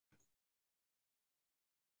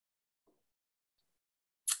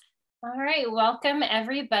All right, welcome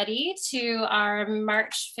everybody to our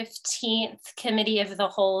March 15th Committee of the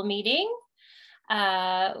Whole meeting.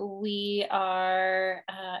 I'm going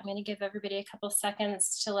to give everybody a couple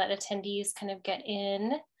seconds to let attendees kind of get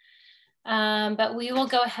in. But we will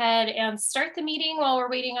go ahead and start the meeting while we're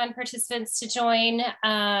waiting on participants to join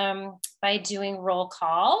by doing roll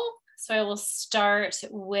call. So I will start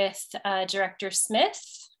with Director Smith.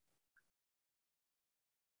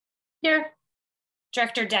 Here.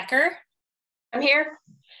 Director Decker. I'm here.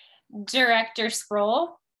 Director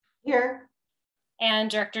Sproul. Here. And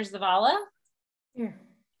Director Zavala. Here.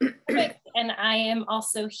 Perfect. And I am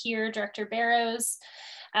also here, Director Barrows.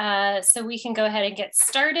 So we can go ahead and get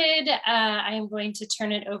started. I am going to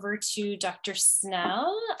turn it over to Dr.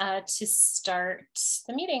 Snell to start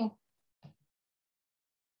the meeting.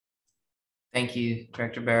 Thank you,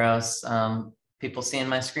 Director Barrows. People seeing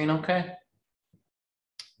my screen okay?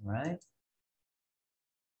 All right.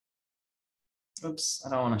 Oops, I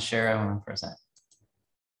don't want to share, I want to present.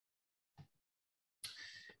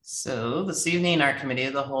 So this evening, our Committee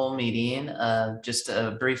of the Whole meeting, just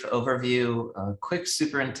a brief overview, a quick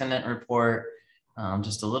superintendent report,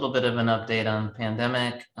 just a little bit of an update on the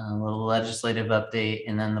pandemic, a little legislative update,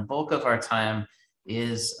 and then the bulk of our time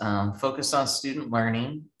is focused on student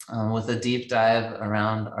learning with a deep dive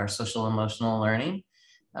around our social emotional learning.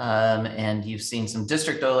 And you've seen some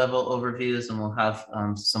district level overviews, and we'll have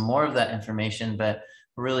some more of that information, but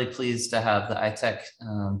we're really pleased to have the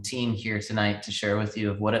ITech team here tonight to share with you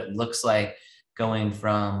of what it looks like going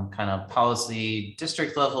from kind of policy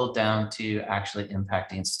district level down to actually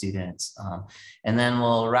impacting students. And then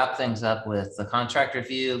we'll wrap things up with the contract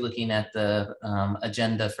review, looking at the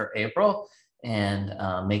agenda for April, and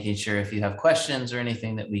making sure if you have questions or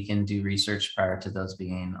anything that we can do research prior to those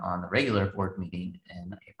being on the regular board meeting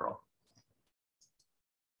in April.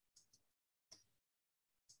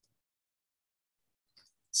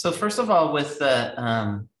 So first of all, with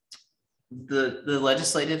the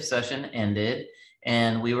legislative session ended,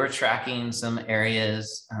 and we were tracking some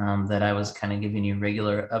areas that I was kind of giving you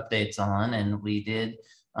regular updates on, and we did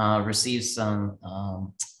receive some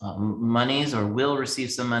monies, or will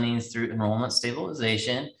receive some monies through enrollment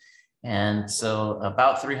stabilization. And so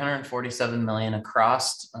about 347 million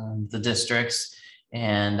across the districts.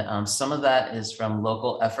 And some of that is from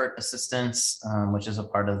local effort assistance, which is a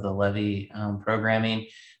part of the levy programming.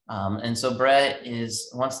 And so Brett is,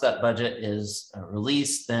 once that budget is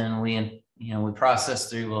released, then we process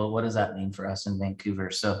through, well, what does that mean for us in Vancouver?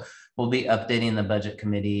 So we'll be updating the budget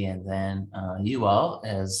committee, and then you all,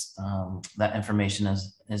 as that information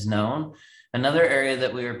is known. Another area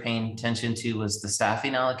that we were paying attention to was the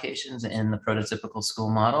staffing allocations in the prototypical school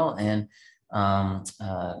model. And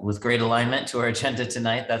with great alignment to our agenda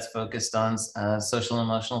tonight, that's focused on social and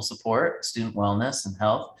emotional support, student wellness, and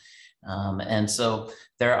health. And so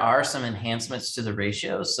there are some enhancements to the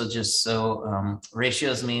ratios. So just so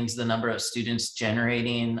ratios means the number of students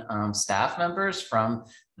generating staff members from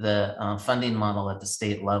the funding model at the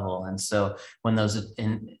state level. And so when those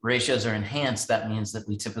ratios are enhanced, that means that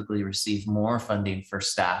we typically receive more funding for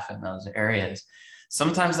staff in those areas.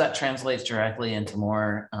 Sometimes that translates directly into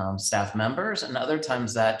more staff members, and other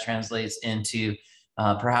times that translates into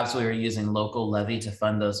perhaps we were using local levy to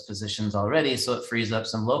fund those positions already, so it frees up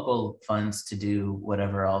some local funds to do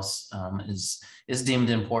whatever else is deemed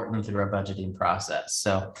important through our budgeting process.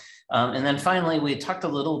 So, and then finally, we talked a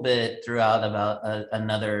little bit throughout about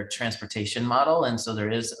another transportation model, and so there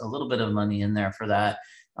is a little bit of money in there for that,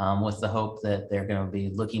 with the hope that they're going to be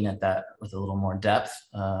looking at that with a little more depth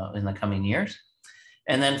in the coming years.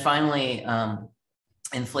 And then finally,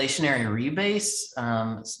 inflationary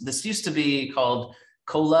rebase. This used to be called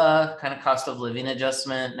COLA, kind of cost of living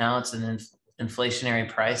adjustment. Now it's an inflationary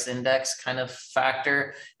price index kind of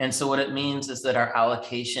factor. And so what it means is that our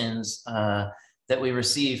allocations that we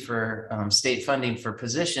receive for state funding for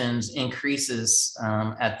positions increases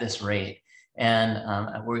at this rate.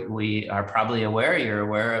 And we are probably aware, you're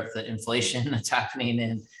aware of the inflation that's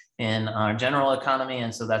happening in our general economy.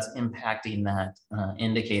 And so that's impacting that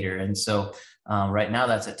indicator. And so right now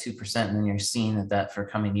that's at 2%, and then you're seeing that for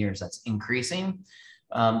coming years, that's increasing.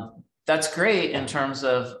 That's great in terms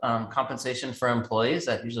of compensation for employees.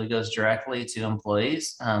 That usually goes directly to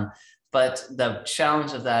employees. But the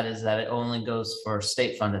challenge of that is that it only goes for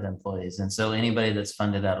state funded employees. And so anybody that's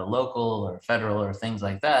funded at a local or federal or things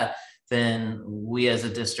like that, then we as a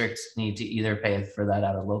district need to either pay for that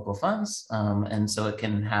out of local funds. And so it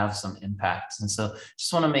can have some impacts. And so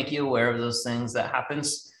just want to make you aware of those things. That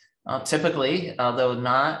happens typically, although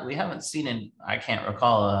we haven't seen I can't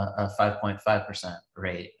recall a 5.5%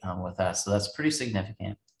 rate with that. So that's pretty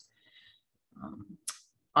significant.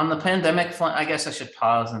 On the pandemic front, I guess I should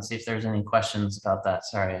pause and see if there's any questions about that.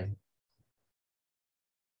 Sorry.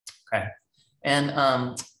 Okay. And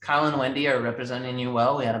Kyle and Wendy are representing you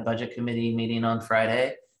well. We had a budget committee meeting on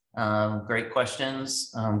Friday. Great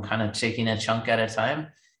questions, kind of taking a chunk at a time.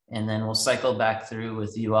 And then we'll cycle back through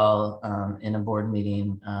with you all in a board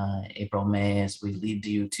meeting April, May, as we lead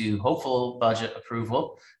you to hopeful budget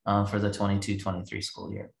approval for the 22-23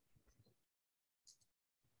 school year.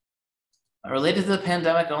 Related to the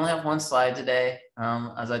pandemic, I only have one slide today.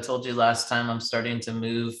 As I told you last time, I'm starting to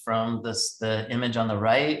move from the image on the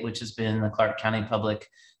right, which has been the Clark County Public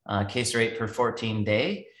case rate per 14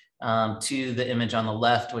 day, to the image on the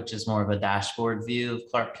left, which is more of a dashboard view of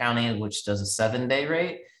Clark County, which does a 7-day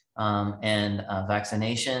rate, and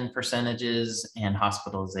vaccination percentages and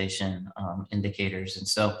hospitalization indicators. And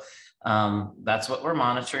so that's what we're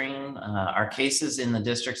monitoring. Our cases in the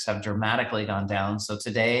districts have dramatically gone down. So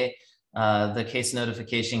today, the case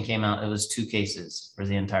notification came out, it was 2 cases for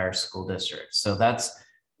the entire school district. So that's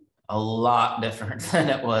a lot different than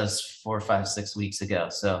it was 4, 5, 6 weeks ago.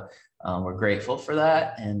 So we're grateful for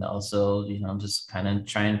that. And also, you know, just kind of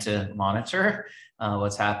trying to monitor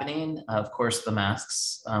what's happening. Of course, the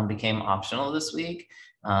masks became optional this week.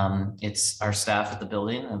 It's our staff at the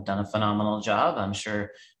building have done a phenomenal job. I'm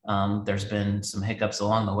sure there's been some hiccups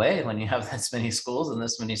along the way when you have this many schools and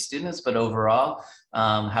this many students, but overall,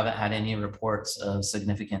 haven't had any reports of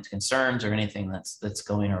significant concerns or anything that's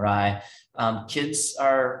going awry. Kids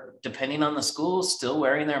are, depending on the school, still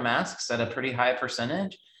wearing their masks at a pretty high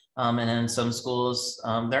percentage. And in some schools,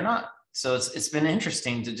 they're not. So it's been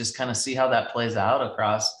interesting to just kind of see how that plays out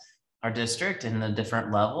across our district and the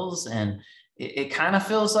different levels. And it kind of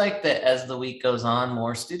feels like that as the week goes on,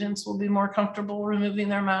 more students will be more comfortable removing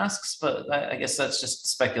their masks, but I guess that's just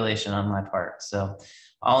speculation on my part. So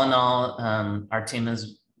all in all, our team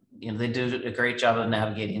is, you know, they do a great job of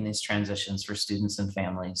navigating these transitions for students and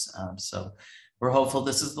families. So we're hopeful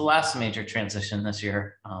this is the last major transition this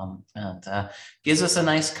year, and gives us a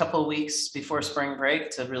nice couple of weeks before spring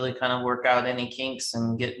break to really kind of work out any kinks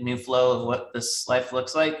and get new flow of what this life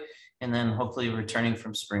looks like. And then hopefully returning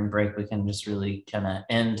from spring break, we can just really kind of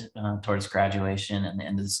end towards graduation and the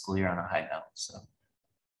end of the school year on a high note. So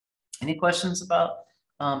any questions about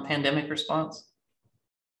pandemic response?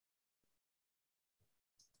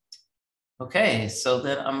 Okay, so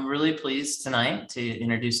then I'm really pleased tonight to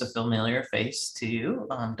introduce a familiar face to you.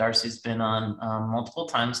 Darcy's been on multiple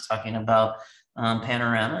times talking about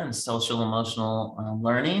Panorama and social emotional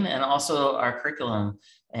learning, and also our curriculum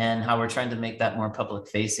and how we're trying to make that more public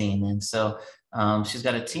facing. And so she's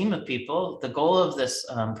got a team of people. The goal of this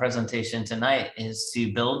presentation tonight is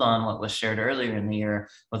to build on what was shared earlier in the year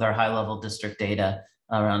with our high level district data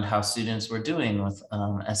around how students were doing with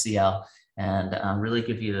SEL, and really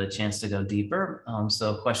give you a chance to go deeper.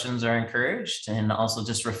 So questions are encouraged, and also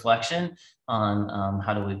just reflection on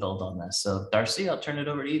how do we build on this. So Darcy, I'll turn it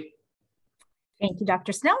over to you. Thank you,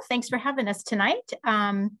 Dr. Snell. Thanks for having us tonight.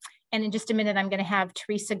 And in just a minute, I'm going to have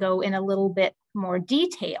Teresa go in a little bit more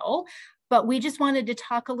detail, but we just wanted to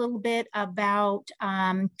talk a little bit about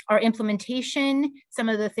our implementation, some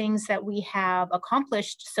of the things that we have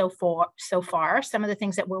accomplished so far, some of the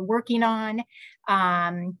things that we're working on,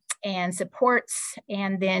 and supports,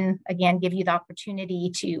 and then again, give you the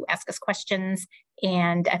opportunity to ask us questions.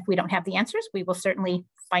 And if we don't have the answers, we will certainly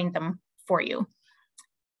find them for you.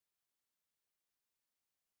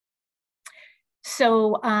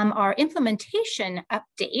 So our implementation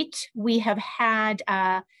update, we have had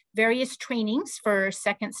various trainings for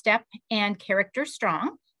Second Step and Character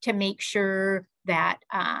Strong to make sure that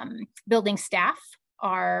building staff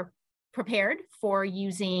are prepared for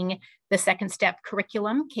using the Second Step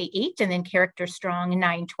curriculum, K-8, and then Character Strong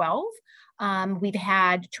 9-12. We've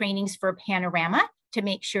had trainings for Panorama to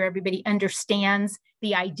make sure everybody understands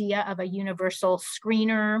the idea of a universal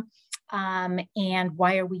screener, and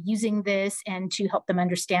why are we using this, and to help them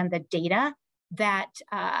understand the data that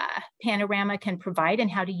Panorama can provide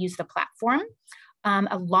and how to use the platform.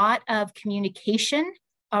 A lot of communication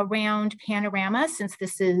around Panorama since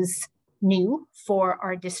this is new for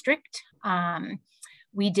our district.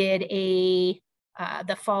 We did implemented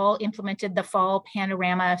the fall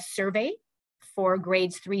Panorama survey for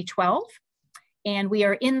grades 3-12. And we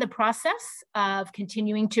are in the process of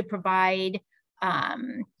continuing to provide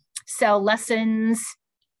cell lessons.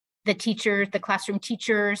 The classroom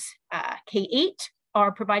teachers, K-8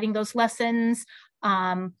 are providing those lessons.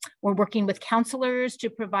 We're working with counselors to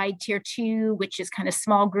provide tier 2, which is kind of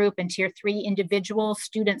small group, and tier 3 individual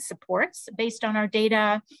student supports based on our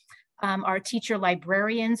data. Our teacher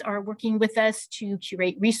librarians are working with us to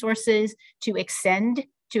curate resources to extend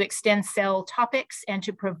to extend cell topics and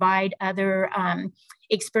to provide other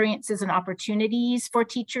experiences and opportunities for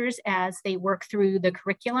teachers as they work through the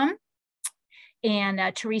curriculum. And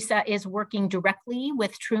Teresa is working directly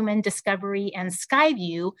with Truman, Discovery, and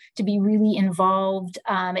Skyview to be really involved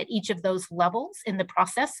at each of those levels in the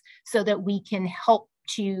process so that we can help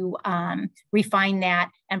to refine that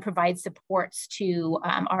and provide supports to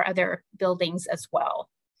our other buildings as well.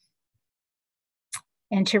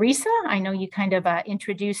 And Teresa, I know you kind of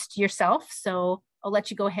introduced yourself, so I'll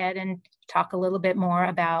let you go ahead and talk a little bit more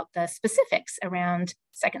about the specifics around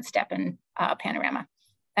Second Step and Panorama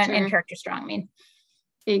and Character Strong, I mean.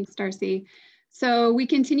 Thanks, Darcy. So we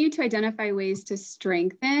continue to identify ways to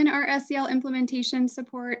strengthen our SEL implementation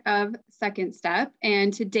support of Second Step.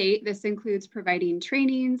 And to date, this includes providing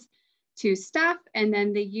trainings to staff and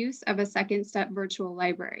then the use of a Second Step virtual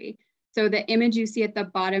library. So the image you see at the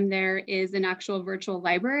bottom there is an actual virtual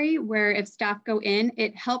library where if staff go in,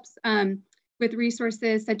 it helps with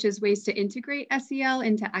resources such as ways to integrate SEL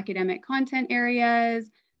into academic content areas,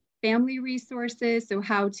 family resources, so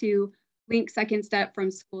how to link Second Step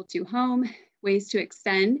from school to home, ways to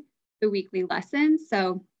extend the weekly lessons.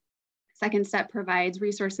 So Second Step provides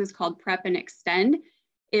resources called Prep and Extend.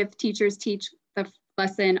 If teachers teach the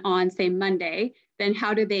lesson on, say, Monday, then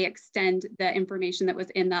how do they extend the information that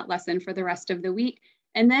was in that lesson for the rest of the week?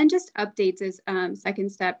 And then just updates as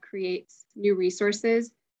Second Step creates new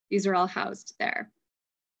resources. These are all housed there.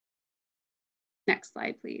 Next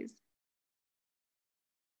slide, please.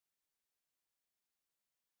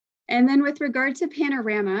 And then with regard to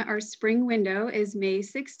Panorama, our spring window is May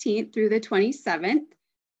 16th through the 27th.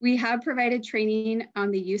 We have provided training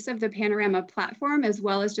on the use of the Panorama platform, as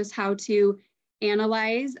well as just how to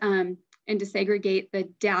analyze and to segregate the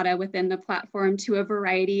data within the platform to a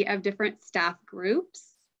variety of different staff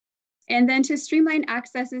groups. And then to streamline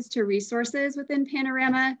accesses to resources within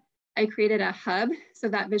Panorama, I created a hub. So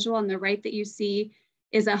that visual on the right that you see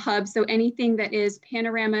is a hub. So anything that is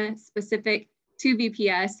Panorama specific to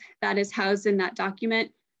VPS, that is housed in that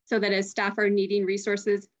document, so that as staff are needing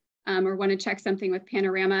resources or want to check something with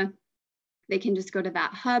Panorama, they can just go to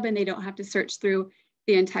that hub and they don't have to search through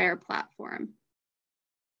the entire platform.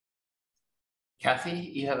 Kathy,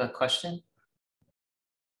 you have a question?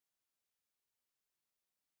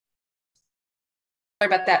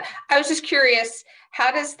 Sorry about that. I was just curious,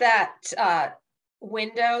 how does that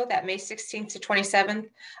window, that May 16th to 27th,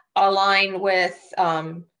 align with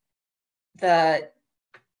the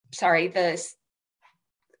testing,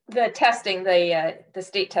 the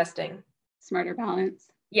state testing? Smarter Balance.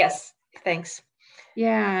 Yes, thanks.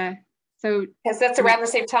 Yeah, so because that's around the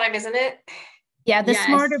same time, isn't it? Yeah, the Yes.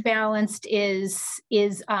 Smarter Balanced is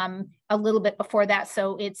a little bit before that,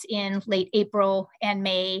 so it's in late April and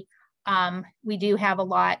May. We do have a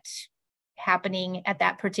lot happening at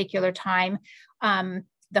that particular time. The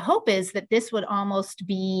hope is that this would almost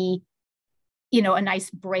be, you know, a nice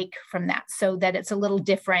break from that, so that it's a little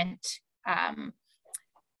different,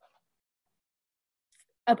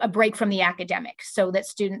 a break from the academic, so that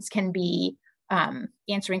students can be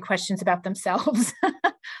answering questions about themselves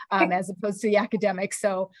as opposed to the academic.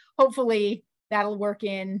 So hopefully that'll work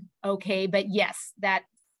in okay. But yes, that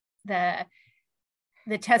the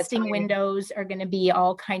testing windows are going to be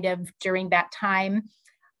all kind of during that time.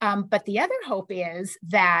 But the other hope is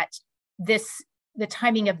that the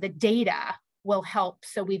timing of the data will help.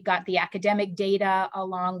 So we've got the academic data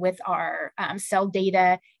along with our cell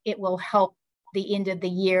data. It will help the end of the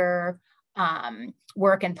year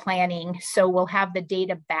work and planning. So we'll have the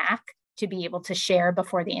data back to be able to share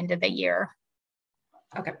before the end of the year.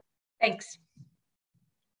 Okay, thanks.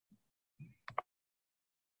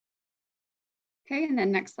 okay, and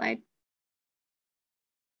then next slide.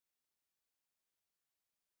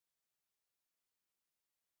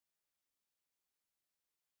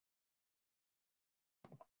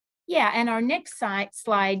 Yeah, and our next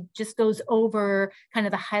slide just goes over kind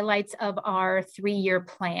of the highlights of our 3-year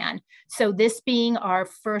plan. So this being our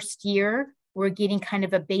first year, we're getting kind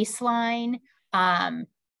of a baseline,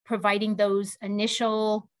 providing those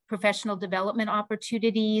initial professional development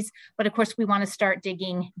opportunities. But of course, we want to start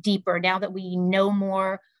digging deeper now that we know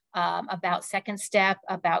more about Second Step,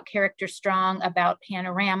 about Character Strong, about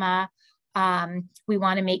Panorama. We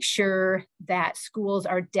want to make sure that schools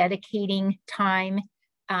are dedicating time,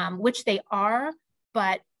 which they are,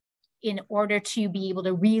 but in order to be able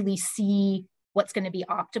to really see what's going to be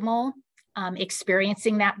optimal,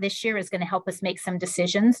 experiencing that this year is going to help us make some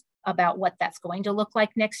decisions about what that's going to look like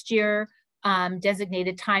next year.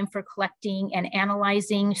 Designated time for collecting and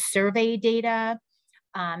analyzing survey data.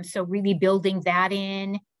 So really building that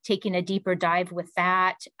in taking a deeper dive with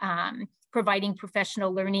that, providing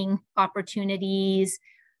professional learning opportunities,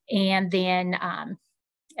 and then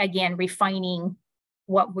again, refining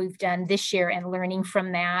what we've done this year and learning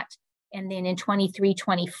from that. And then in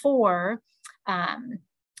 23-24,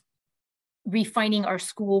 refining our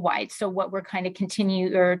school-wide. So what we're kind of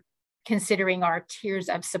considering our tiers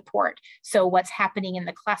of support. So what's happening in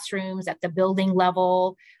the classrooms at the building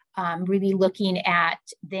level, really looking at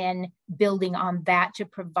then building on that to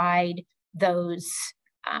provide those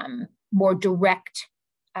more direct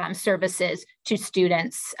services to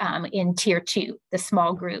students in tier 2, the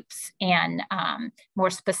small groups, and more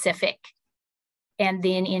specific. And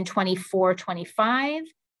then in 24-25,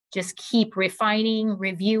 just keep refining,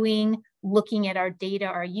 reviewing, looking at our data,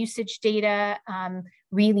 our usage data,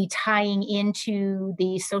 really tying into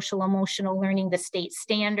the social emotional learning, the state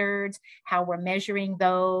standards, how we're measuring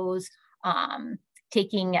those,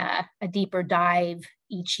 taking a deeper dive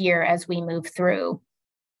each year as we move through.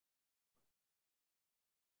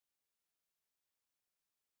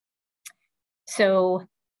 So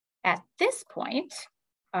at this point,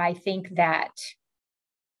 I think that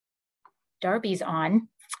Darby's on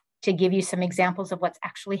to give you some examples of what's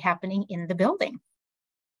actually happening in the building.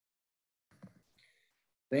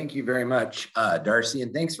 Thank you very much, Darcy,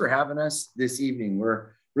 and thanks for having us this evening.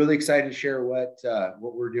 We're really excited to share what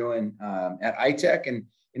we're doing at iTech. And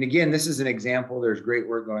again, this is an example. There's great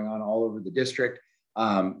work going on all over the district,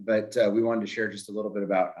 but we wanted to share just a little bit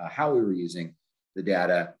about how we were using the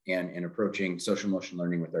data and approaching social emotional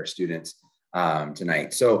learning with our students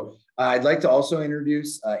tonight. So I'd like to also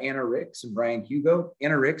introduce Anna Ricks and Brian Hugo.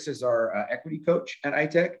 Anna Ricks is our equity coach at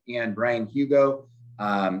iTech, and Brian Hugo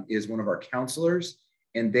is one of our counselors.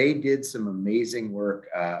 And they did some amazing work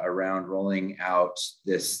around rolling out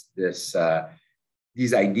these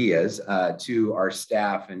ideas to our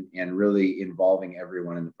staff and really involving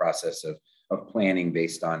everyone in the process of planning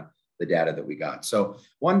based on the data that we got. So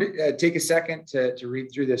wanted to take a second to read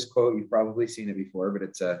through this quote. You've probably seen it before, but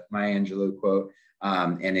it's a Maya Angelou quote,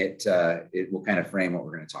 and it will kind of frame what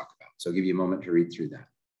we're going to talk about. So I'll give you a moment to read through that.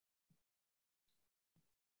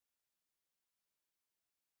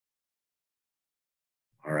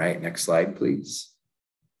 All right, next slide, please.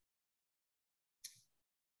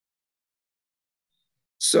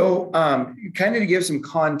 So kind of to give some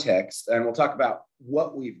context, and we'll talk about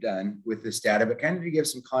what we've done with this data, but kind of to give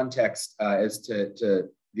some context as to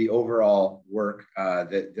the overall work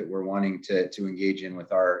that we're wanting to engage in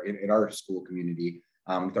with our school community,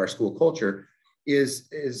 with our school culture, is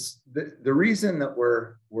the reason that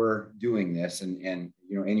we're doing this, and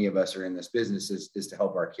you know, any of us are in this business is to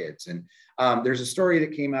help our kids. And there's a story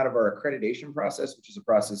that came out of our accreditation process, which is a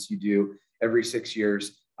process you do every 6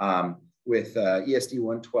 years with ESD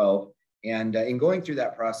 112. And in going through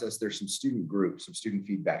that process, there's some student groups, some student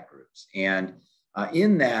feedback groups. And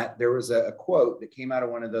in that, there was a quote that came out of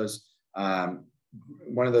one of those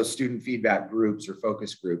student feedback groups or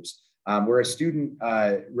focus groups, where a student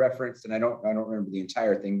referenced, and I don't remember the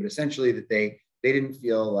entire thing, but essentially that they didn't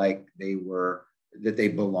feel like that they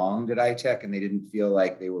belonged at iTech, and they didn't feel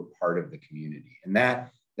like they were part of the community. And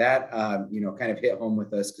that you know, kind of hit home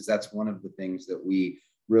with us, because that's one of the things that we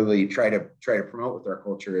really try to promote with our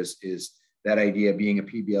culture is that idea of being a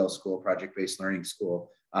PBL school, project-based learning school,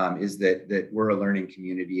 is that we're a learning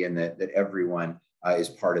community, and that everyone is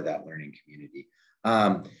part of that learning community.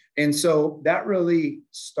 And so that really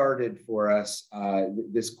started for us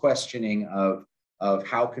this questioning of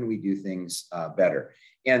how can we do things better.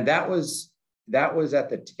 And that was at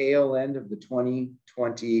the tail end of the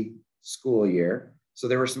 2020 school year. So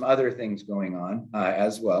there were some other things going on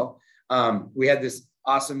as well. We had this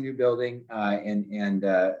awesome new building and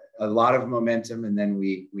a lot of momentum, and then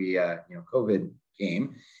we you know, COVID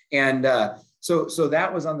came, and so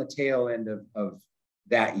that was on the tail end of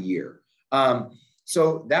that year.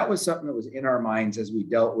 So that was something that was in our minds as we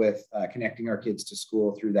dealt with connecting our kids to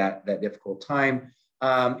school through that difficult time.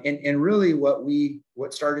 And really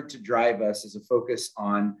what started to drive us is a focus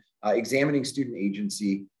on examining student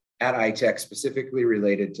agency at iTech, specifically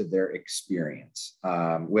related to their experience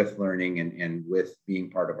with learning and with being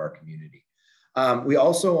part of our community. We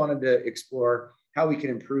also wanted to explore how we can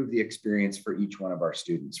improve the experience for each one of our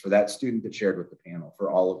students, for that student that shared with the panel,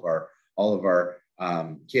 for all of our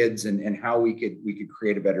kids, and how we could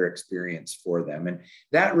create a better experience for them. And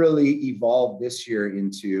that really evolved this year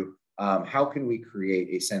into how can we create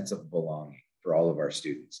a sense of belonging for all of our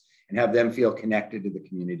students and have them feel connected to the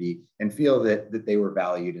community and feel that they were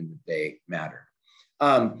valued and that they mattered.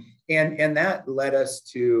 And that led us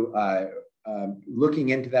to looking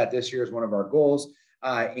into that this year as one of our goals.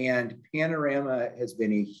 And Panorama has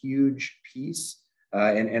been a huge piece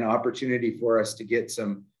an opportunity for us to get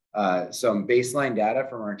some baseline data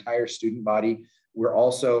from our entire student body. We're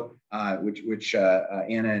also, which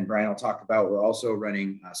Anna and Brian will talk about, we're also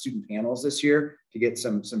running student panels this year to get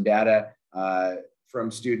some data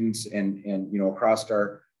from students and across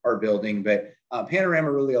our building. But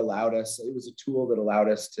Panorama really allowed us, it was a tool that allowed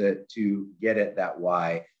us to get at that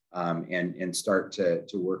why and start to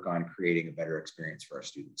work on creating a better experience for our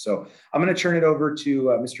students. So I'm going to turn it over to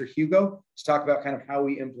Mr. Hugo to talk about kind of how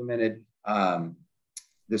we implemented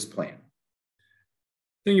this plan.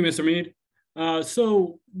 Thank you, Mr. Mead.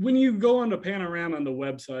 So when you go onto Panorama on the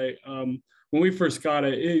website, when we first got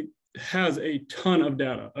it, it has a ton of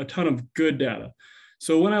data, a ton of good data.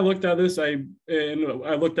 So when I looked at this, I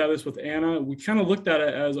looked at this with Anna, we kind of looked at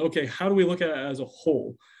it as, okay, how do we look at it as a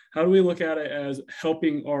whole? How do we look at it as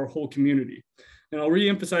helping our whole community? And I'll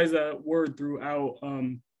re-emphasize that word throughout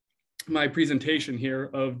my presentation here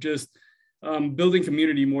of just building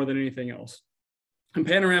community more than anything else. And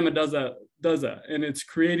Panorama does that, and it's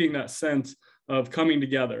creating that sense of coming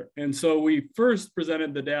together. And so we first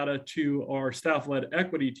presented the data to our staff-led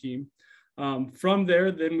equity team. From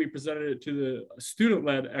there, then we presented it to the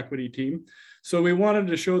student-led equity team. So we wanted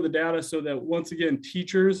to show the data so that, once again,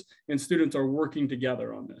 teachers and students are working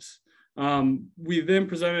together on this. We then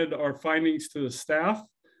presented our findings to the staff.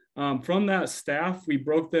 From that staff, we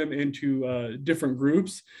broke them into different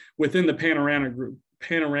groups within the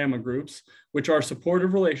Panorama groups, which are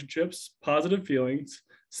supportive relationships, positive feelings,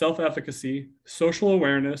 self-efficacy, social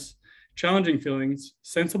awareness, challenging feelings,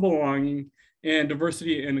 sense of belonging, and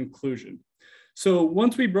diversity and inclusion. So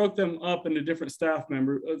once we broke them up into different staff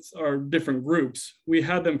members or different groups, we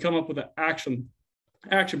had them come up with an action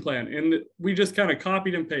plan. And we just kind of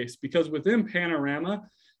copied and paste, because within Panorama,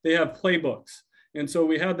 they have playbooks. And so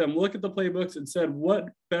we had them look at the playbooks and said what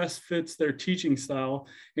best fits their teaching style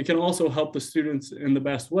and can also help the students in the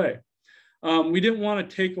best way. We didn't want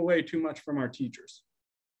to take away too much from our teachers.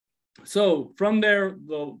 So from there,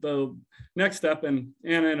 the next step, and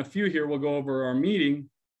Anna and a few here will go over our meeting,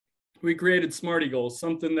 we created SMARTY goals,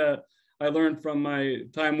 something that I learned from my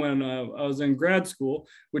time when I was in grad school,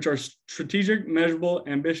 which are strategic, measurable,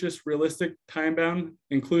 ambitious, realistic, time-bound,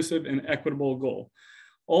 inclusive, and equitable goal.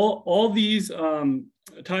 All these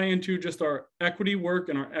tie into just our equity work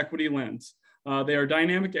and our equity lens. They are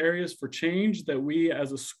dynamic areas for change that we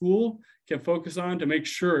as a school can focus on to make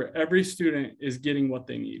sure every student is getting what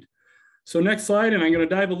they need. So next slide, and I'm going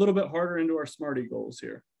to dive a little bit harder into our SMARTY goals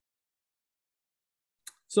here.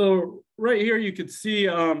 So right here you could see,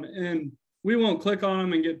 and we won't click on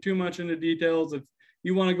them and get too much into details. If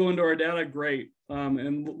you want to go into our data, great,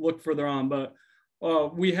 and look further on. But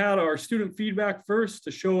we had our student feedback first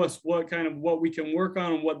to show us what we can work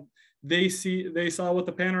on and what they saw with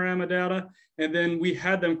the Panorama data. And then we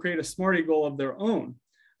had them create a SMARTY goal of their own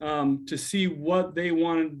to see what they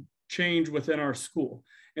wanted to change within our school.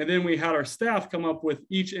 And then we had our staff come up with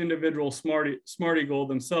each individual SMARTY goal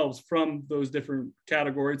themselves from those different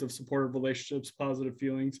categories of supportive relationships, positive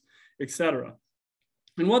feelings, etc.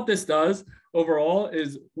 And what this does overall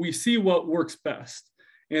is we see what works best.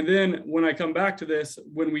 And then when I come back to this,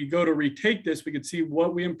 when we go to retake this, we could see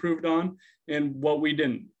what we improved on and what we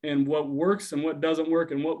didn't, and what works and what doesn't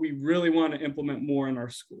work, and what we really want to implement more in our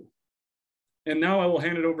school. And now I will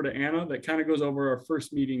hand it over to Anna that kind of goes over our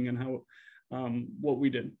first meeting and how what we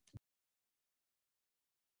did.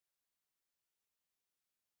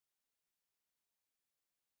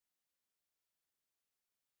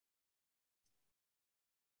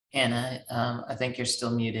 Anna, I think you're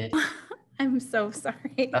still muted. I'm so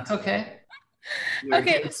sorry. That's okay. We're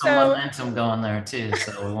Okay, getting some momentum going there too,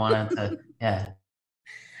 so we wanted to, yeah.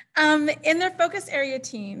 In their focus area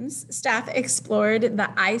teams, staff explored the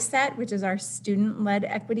ISET, which is our student-led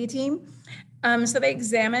equity team. So they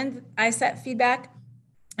examined ISET feedback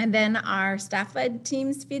and then our staff-led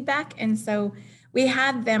team's feedback. And so we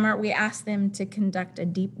asked them to conduct a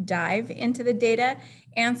deep dive into the data,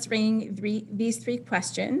 answering these three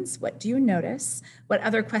questions. What do you notice? What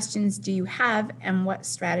other questions do you have? And what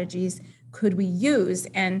strategies could we use?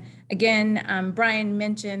 And again, Brian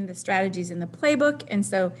mentioned the strategies in the playbook. And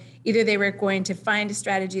so either they were going to find a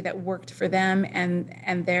strategy that worked for them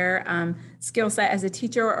and their skill set as a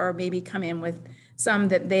teacher, or maybe come in with some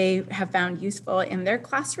that they have found useful in their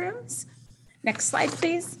classrooms. Next slide,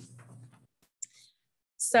 please.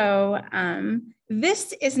 So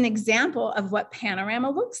this is an example of what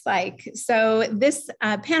Panorama looks like. So this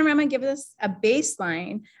Panorama gives us a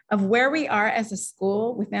baseline of where we are as a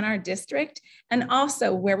school within our district, and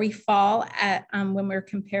also where we fall at when we're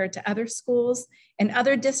compared to other schools and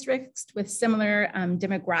other districts with similar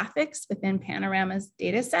demographics within Panorama's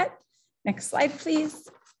data set. Next slide, please.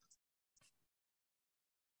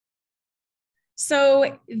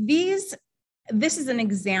 So this is an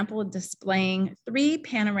example displaying 3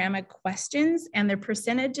 panorama questions and their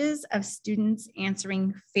percentages of students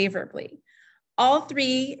answering favorably. All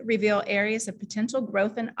 3 reveal areas of potential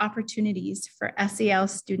growth and opportunities for SEL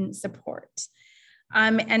student support.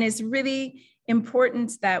 And it's really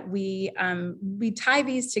important that we tie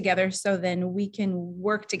these together so then we can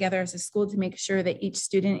work together as a school to make sure that each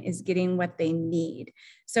student is getting what they need.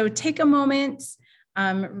 So take a moment,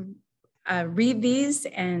 read these,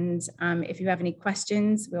 and if you have any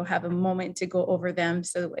questions, we'll have a moment to go over them.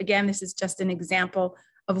 So again, this is just an example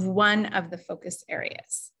of one of the focus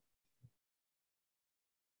areas.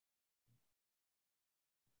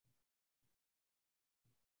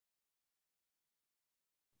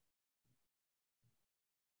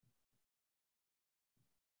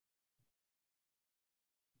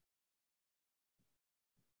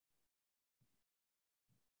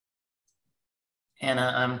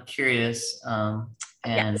 Anna, I'm curious, and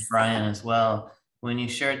Yes. Brian as well, when you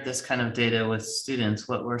shared this kind of data with students,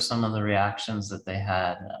 what were some of the reactions that they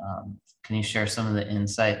had? Can you share some of the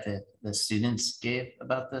insight that the students gave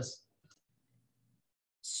about this?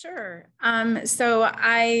 Sure. So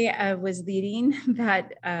I was leading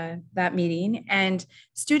that meeting, and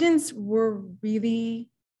students were really,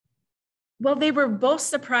 well, they were both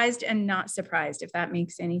surprised and not surprised, if that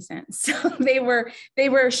makes any sense. So they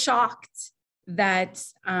were shocked that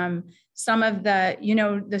some of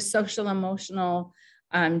the, the social emotional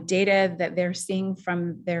data that they're seeing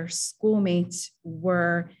from their schoolmates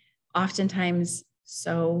were oftentimes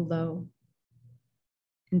so low.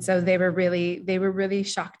 And so they were really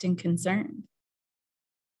shocked and concerned.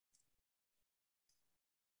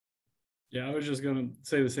 Yeah, I was just going to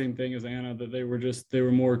say the same thing as Anna, that they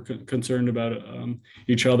were more concerned about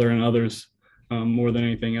each other and others more than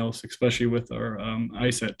anything else, especially with our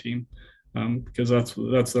ISET team, because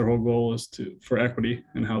that's their whole goal, is for equity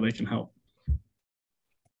and how they can help.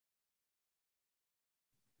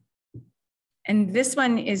 And this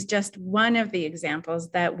one is just one of the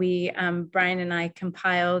examples that we, Brian and I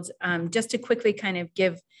compiled just to quickly kind of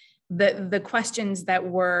give the questions that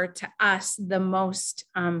were to us the most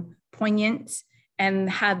poignant and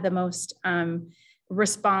had the most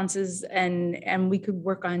responses and we could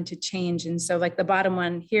work on to change. And so like the bottom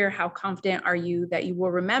one here, how confident are you that you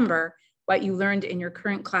will remember what you learned in your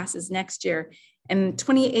current classes next year? And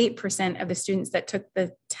 28% of the students that took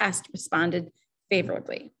the test responded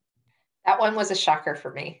favorably. That one was a shocker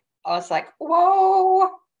for me. I was like,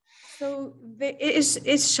 whoa. So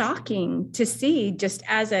it's shocking to see, just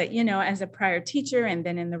as a prior teacher, and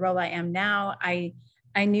then in the role I am now, I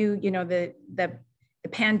knew, the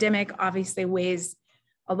pandemic obviously weighs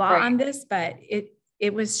a lot on this, but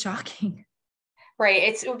it was shocking. Right.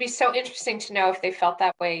 It would be so interesting to know if they felt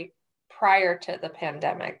that way prior to the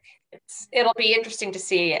pandemic. It'll be interesting to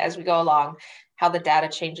see as we go along how the data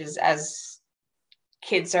changes as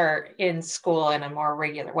kids are in school in a more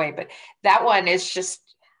regular way. But that one is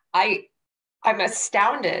just, I'm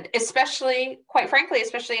astounded, quite frankly,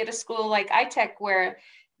 especially at a school like iTech, where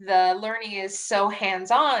the learning is so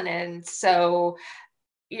hands-on. And so,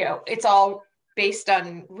 it's all based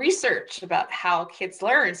on research about how kids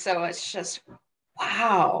learn. So it's just,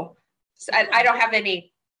 wow. So I don't have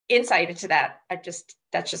any insight into that.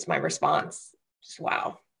 That's just my response. Just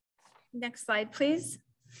wow. Next slide, please.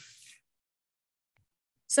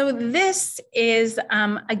 So this is,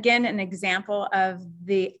 again, an example of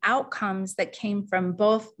the outcomes that came from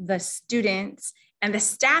both the students and the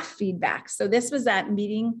staff feedback. So this was at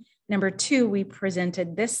meeting number 2, we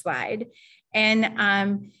presented this slide.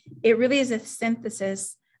 And it really is a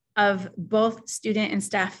synthesis of both student and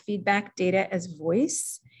staff feedback data as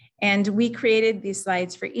voice. And we created these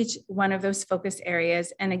slides for each one of those focus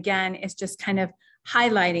areas. And again, it's just kind of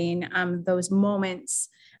highlighting those moments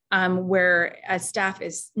where a staff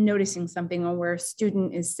is noticing something or where a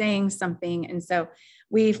student is saying something. And so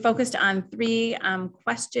we focused on 3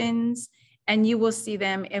 questions, and you will see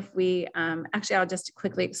them if we, actually, I'll just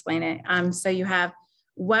quickly explain it. So you have,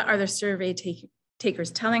 what are the survey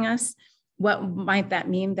takers telling us? What might that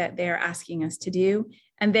mean that they're asking us to do?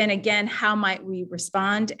 And then again, how might we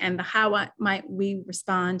respond? And the how might we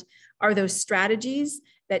respond are those strategies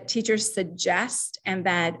that teachers suggest and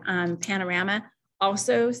that Panorama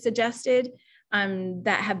also suggested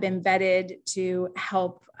that have been vetted to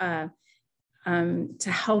help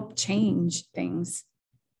change things.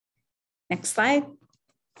 Next slide.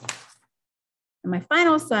 And my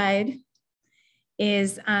final slide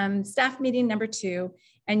is staff meeting number 2.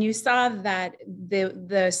 And you saw that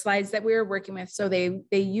the slides that we were working with, so they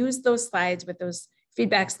used those slides with those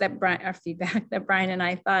feedbacks that Brian and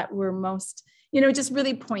I thought were most, just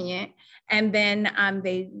really poignant. And then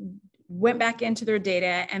they went back into their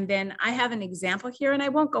data. And then I have an example here, and I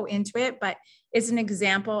won't go into it, but it's an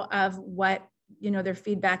example of what, their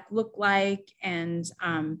feedback looked like. And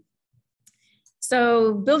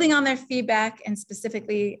so building on their feedback, and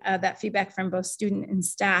specifically that feedback from both student and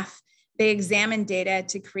staff, they examined data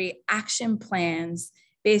to create action plans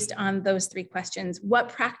based on those 3 questions. What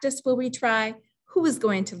practice will we try? Who is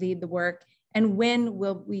going to lead the work? And when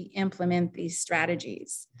will we implement these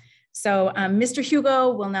strategies? So Mr.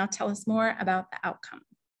 Hugo will now tell us more about the outcome.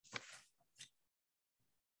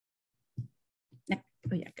 Oh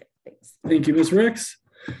yeah, good, thanks. Thank you, Ms. Ricks.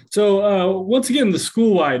 So once again, the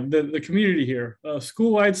school-wide, the community here,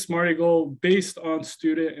 school-wide SMARTY goal based on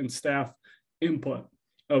student and staff input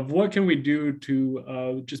of what can we do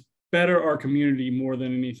to just better our community more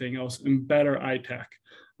than anything else, and better ITech.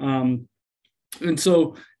 And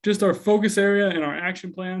so just our focus area and our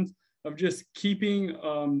action plans of just keeping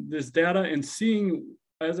this data and seeing,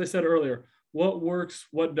 as I said earlier, what works,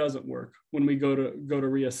 what doesn't work when we go to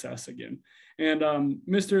reassess again. And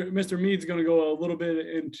Mr. Mead's going to go a little bit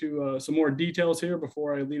into some more details here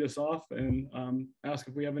before I lead us off and ask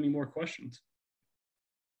if we have any more questions.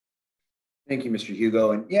 Thank you, Mr.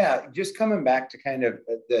 Hugo. And yeah, just coming back to kind of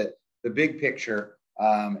the big picture,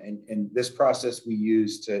 and this process we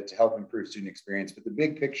use to help improve student experience, but the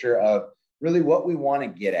big picture of really what we want to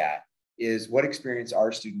get at is what experience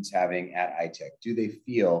are students having at ITech? Do they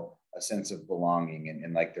feel a sense of belonging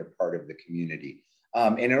and like they're part of the community?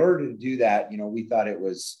 And in order to do that, we thought it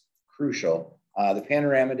was crucial. The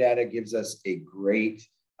panorama data gives us a great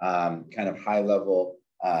kind of high level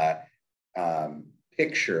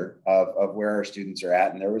picture of where our students are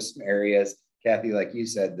at. And there was some areas, Kathy, like you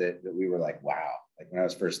said, that we were like, wow, like when I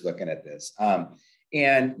was first looking at this.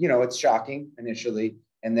 And, it's shocking initially.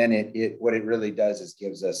 And then what it really does is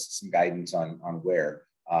gives us some guidance on where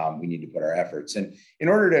we need to put our efforts. And in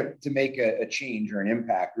order to make a change or an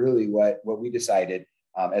impact, really what we decided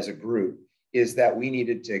as a group is that we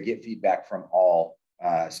needed to get feedback from all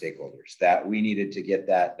stakeholders, that we needed to get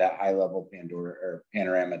that high level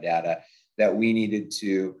panorama data, that we needed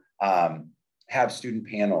to have student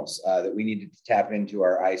panels, that we needed to tap into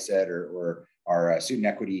our ISET or our student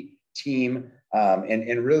equity team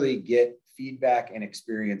and really get feedback and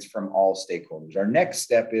experience from all stakeholders. Our next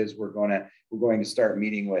step is we're going to start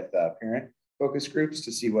meeting with parent focus groups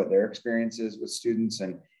to see what their experience is with students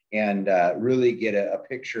and really get a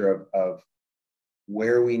picture of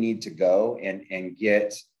where we need to go and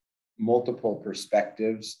get multiple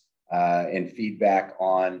perspectives and feedback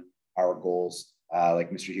on our goals, like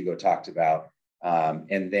Mr. Hugo talked about.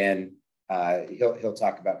 And then he'll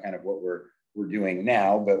talk about kind of what we're doing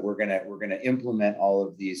now, but we're gonna implement all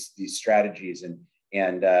of these strategies and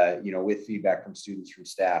with feedback from students, from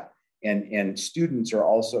staff, and students are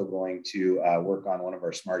also going to work on one of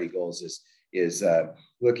our SMARTY goals is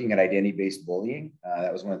looking at identity-based bullying.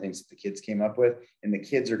 That was one of the things that the kids came up with, and the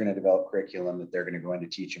kids are going to develop curriculum that they're going to go into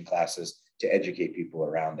teaching classes to educate people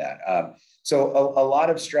around that. So a lot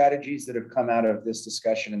of strategies that have come out of this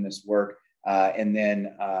discussion and this work, and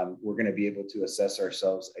then we're going to be able to assess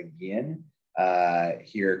ourselves again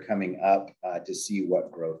here coming up to see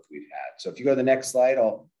what growth we've had. So if you go to the next slide,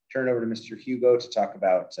 I'll turn it over to Mr. Hugo to talk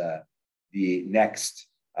about the next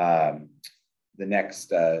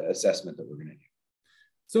assessment that we're going to do.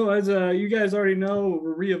 So as you guys already know,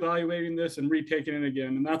 we're reevaluating this and retaking it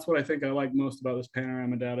again. And that's what I think I like most about this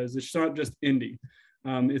panorama data is it's not just ending.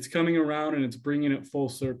 It's coming around and it's bringing it full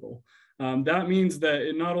circle. That means that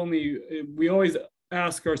it not only, we always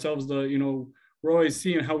ask ourselves we're always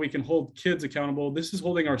seeing how we can hold kids accountable. This is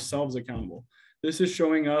holding ourselves accountable. This is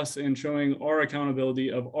showing us and showing our accountability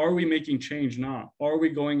of, are we making change? Not, are we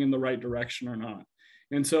going in the right direction or not?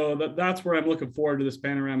 And so that's where I'm looking forward to this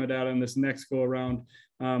panorama data and this next go around,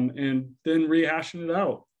 and then rehashing it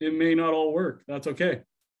out. It may not all work. That's okay.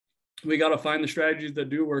 We got to find the strategies that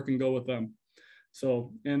do work and go with them.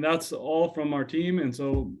 So, and that's all from our team. And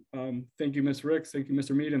so thank you, Ms. Ricks, thank you,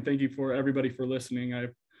 Mr. Mead, and thank you for everybody for listening. I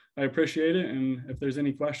appreciate it. And if there's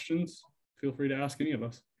any questions, feel free to ask any of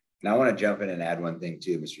us. Now I want to jump in and add one thing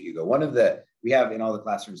too, Mr. Hugo. We have in all the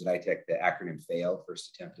classrooms at ITech the acronym FAIL,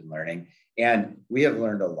 First Attempt in Learning. And we have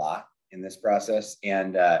learned a lot in this process.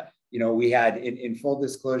 And, we had, in full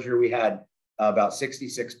disclosure, we had about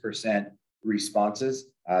 66% responses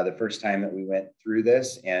the first time that we went through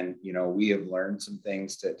this. And, we have learned some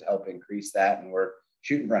things to help increase that. And we're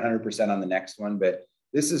shooting for 100% on the next one. But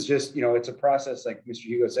this is just, it's a process, like Mr.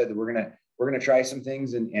 Hugo said, that we're going to try some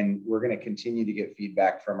things and we're going to continue to get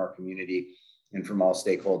feedback from our community and from all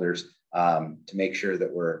stakeholders to make sure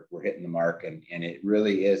that we're hitting the mark. And it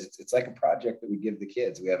really is, it's like a project that we give the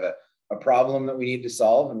kids. We have a problem that we need to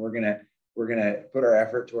solve, and we're gonna put our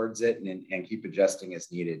effort towards it and keep adjusting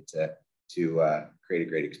as needed to create a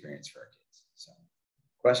great experience for our kids. So,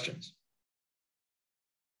 questions?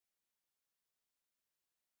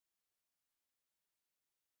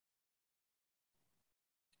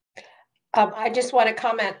 I just want to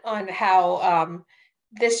comment on how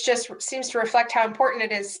this just seems to reflect how important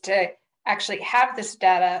it is to actually have this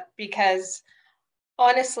data, because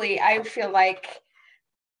honestly, I feel like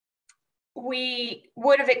we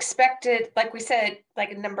would have expected, like we said,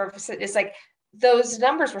 like a number of, it's like those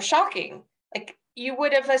numbers were shocking. Like you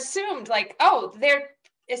would have assumed like, oh, they're,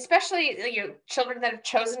 especially children that have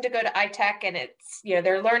chosen to go to ITech and it's,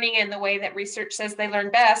 they're learning in the way that research says they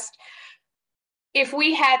learn best. If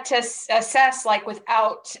we had to assess like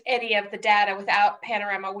without any of the data, without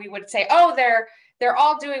Panorama, we would say, oh, they're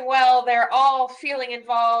all doing well. They're all feeling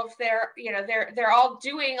involved. They're all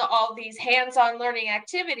doing all these hands-on learning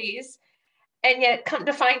activities. And yet come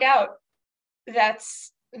to find out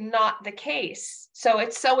that's not the case. So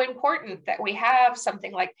it's so important that we have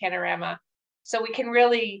something like Panorama so we can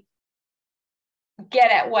really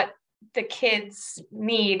get at what the kids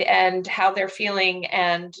need and how they're feeling,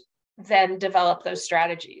 and then develop those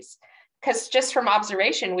strategies. Because just from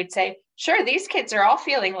observation, we'd say, sure, these kids are all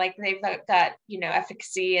feeling like they've got,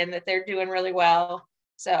 efficacy and that they're doing really well.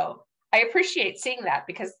 So I appreciate seeing that,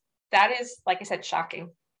 because that is, like I said,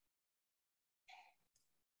 shocking.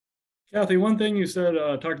 Kathy, one thing you said,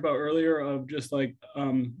 talked about earlier of just like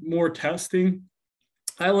more testing.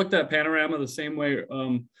 I looked at Panorama the same way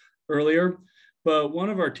earlier, but one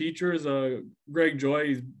of our teachers, Greg Joy,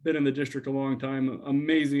 he's been in the district a long time,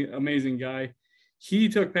 amazing guy. He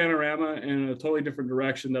took Panorama in a totally different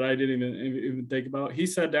direction that I didn't even think about. He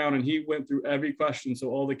sat down and he went through every question so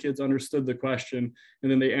all the kids understood the question,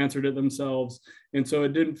 and then they answered it themselves. And so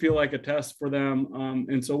it didn't feel like a test for them.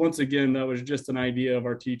 And so once again, that was just an idea of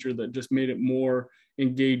our teacher that just made it more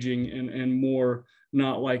engaging and more,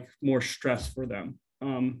 not like more stress for them.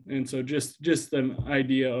 And so just an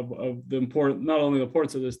idea of the important, not only the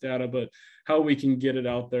importance of this data, but how we can get it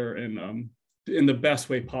out there and in the best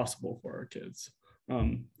way possible for our kids.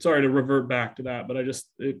 Sorry to revert back to that, but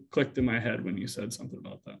it clicked in my head when you said something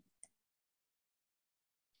about that.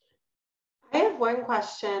 I have one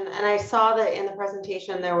question, and I saw that in the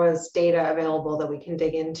presentation there was data available that we can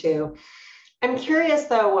dig into. I'm curious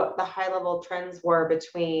though what the high level trends were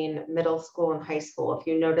between middle school and high school. If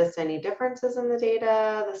you noticed any differences in the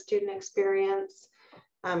data, the student experience,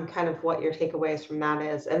 kind of what your takeaways from that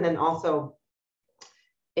is. And then also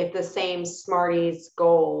if the same Smarties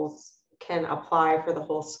goals can apply for the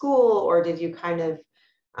whole school, or did you kind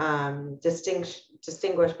of distinguish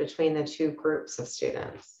between the two groups of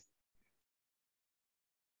students?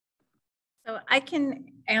 So I can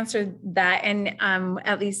answer that, and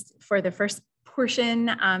at least for the first portion,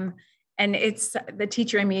 and it's the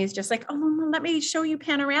teacher in me is just like, oh, let me show you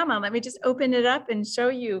Panorama. Let me just open it up and show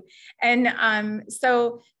you. And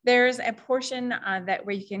so there's a portion that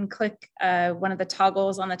where you can click one of the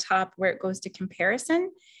toggles on the top where it goes to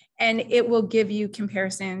comparison, and it will give you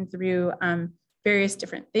comparison through various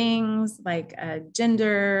different things like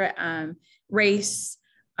gender, race,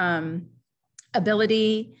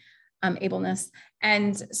 ability, ableness.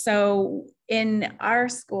 And so in our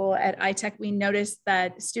school at ITech, we noticed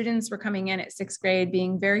that students were coming in at 6th grade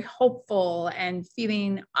being very hopeful and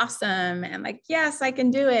feeling awesome and like, yes, I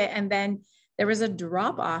can do it. And then there was a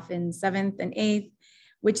drop off in 7th and 8th,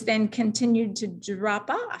 which then continued to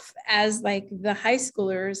drop off as like the high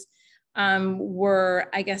schoolers were,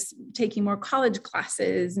 I guess, taking more college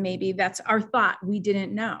classes. Maybe that's our thought. We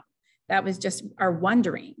didn't know. That was just our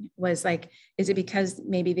wondering, was like, is it because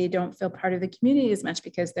maybe they don't feel part of the community as much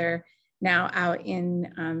because they're now out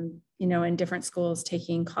in, in different schools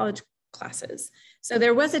taking college classes. So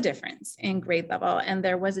there was a difference in grade level, and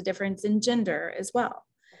there was a difference in gender as well.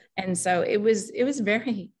 And so it was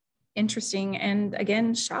very interesting and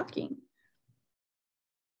again, shocking.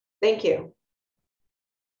 Thank you.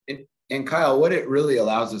 And Kyle, what it really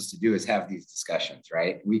allows us to do is have these discussions,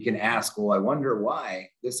 right? We can ask, well, I wonder why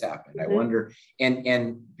this happened. Mm-hmm. I wonder,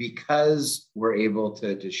 and because we're able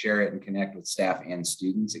to share it and connect with staff and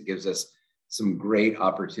students, it gives us some great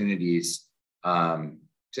opportunities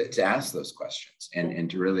to ask those questions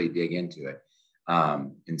and to really dig into it.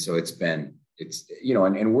 And so it's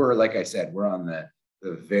and we're, like I said, we're on the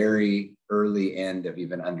very early end of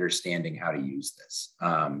even understanding how to use this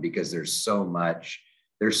because there's so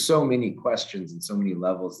many questions and so many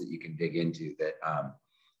levels that you can dig into that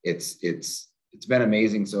it's been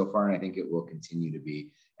amazing so far. And I think it will continue to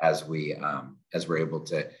be as we're able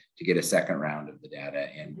to get a second round of the data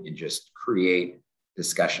and just create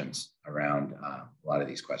discussions around a lot of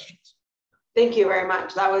these questions. Thank you very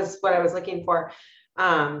much. That was what I was looking for.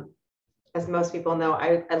 As most people know,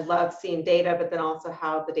 I love seeing data, but then also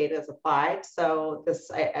how the data is applied. So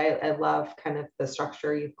I love kind of the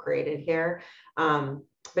structure you've created here.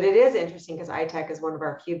 But it is interesting because ITech is one of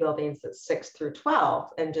our few buildings that's 6 through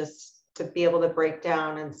 12, and just to be able to break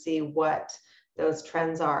down and see what those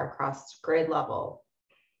trends are across grade level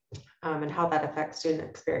and how that affects student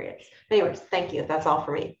experience. Anyways, thank you. That's all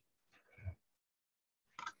for me.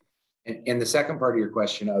 And the second part of your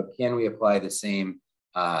question of can we apply the same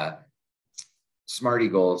Smarty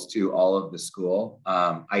goals to all of the school?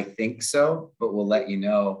 I think so, but we'll let you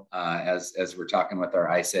know as we're talking with our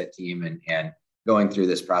ISET team and going through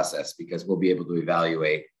this process, because we'll be able to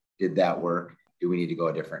evaluate, did that work? Do we need to go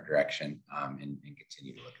a different direction and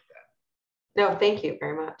continue to look at that? No, thank you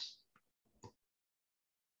very much.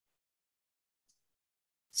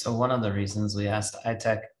 So one of the reasons we asked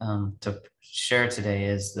ITech to share today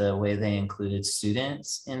is the way they included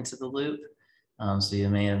students into the loop. So you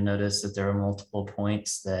may have noticed that there were multiple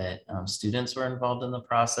points that students were involved in the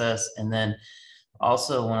process. And then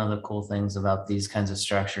also one of the cool things about these kinds of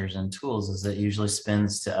structures and tools is that it usually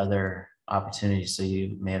spins to other opportunities. So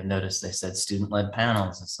you may have noticed they said student-led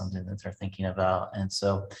panels is something that they're thinking about. And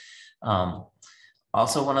so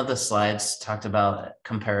also one of the slides talked about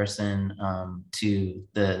comparison to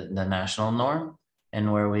the national norm and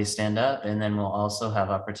where we stand up. And then we'll also have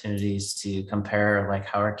opportunities to compare like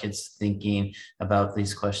how are kids thinking about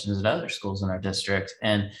these questions at other schools in our district.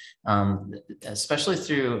 And especially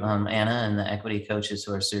through Anna and the equity coaches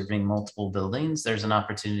who are serving multiple buildings, there's an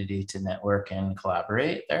opportunity to network and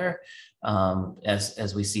collaborate there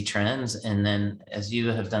as we see trends. And then as you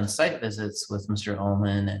have done site visits with Mr.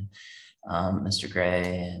 Ullman and Mr.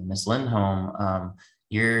 Gray and Ms. Lindholm,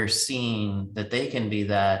 you're seeing that they can be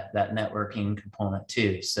that networking component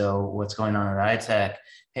too. So what's going on at ITech?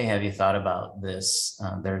 Hey, have you thought about this?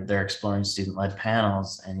 They're exploring student-led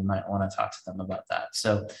panels, and you might want to talk to them about that.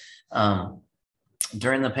 So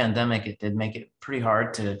during the pandemic, it did make it pretty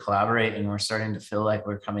hard to collaborate, and we're starting to feel like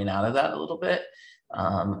we're coming out of that a little bit.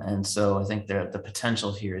 And so I think the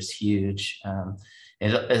potential here is huge.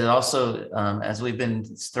 It also, as we've been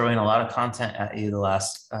throwing a lot of content at you the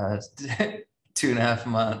last 2.5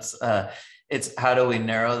 months, it's how do we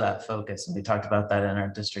narrow that focus? And we talked about that in our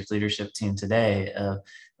district leadership team today.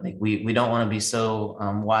 Like we don't want to be so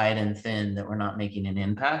wide and thin that we're not making an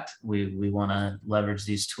impact. We want to leverage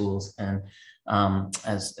these tools, and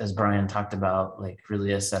as Brian talked about, like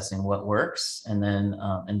really assessing what works and then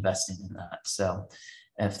investing in that. So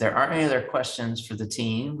if there aren't any other questions for the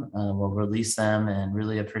team, we'll release them, and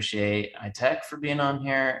really appreciate ITech for being on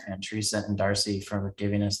here and Teresa and Darcy for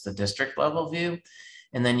giving us the district level view.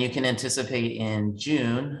 And then you can anticipate in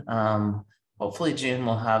June, hopefully June,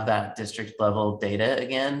 we'll have that district level data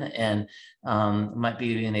again, and might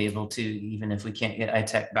be being able to, even if we can't get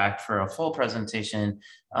ITech back for a full presentation,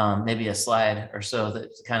 maybe a slide or so that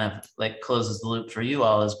kind of like closes the loop for you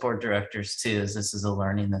all as board directors too, as this is a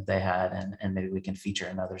learning that they had, and maybe we can feature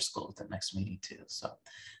another school at the next meeting too. So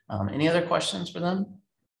any other questions for them?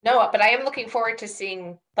 No, but I am looking forward to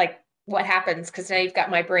seeing like what happens, because now you've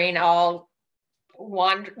got my brain all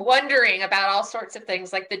wondering about all sorts of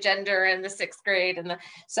things like the gender and the 6th grade, and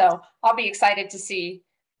so I'll be excited to see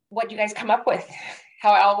what you guys come up with,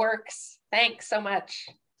 how it all works. Thanks so much.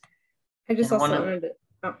 I just also wanted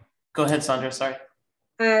to, go ahead, Sandra, sorry.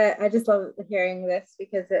 I just love hearing this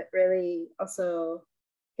because it really also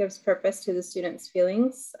gives purpose to the students'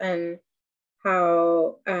 feelings, and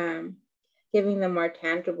how giving them more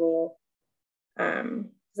tangible,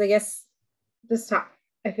 because I guess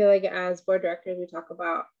I feel like as board directors, we talk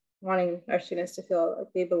about wanting our students to feel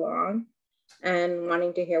like they belong and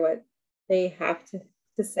wanting to hear what they have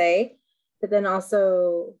to say, but then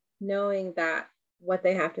also knowing that what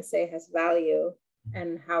they have to say has value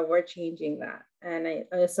and how we're changing that. And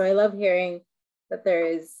so I love hearing that there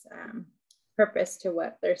is purpose to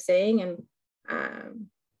what they're saying, and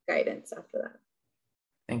guidance after that.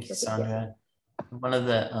 Thank you, Sandra. One of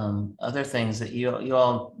the other things that you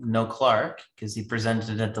all know Clark, because he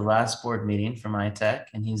presented at the last board meeting from ITech,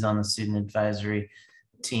 and he's on the student advisory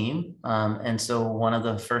team. And so one of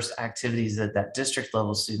the first activities that district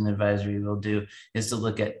level student advisory will do is to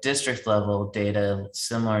look at district level data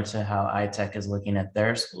similar to how ITech is looking at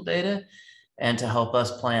their school data, and to help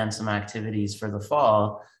us plan some activities for the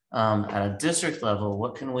fall at a district level,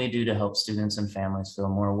 what can we do to help students and families feel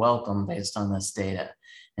more welcome based on this data?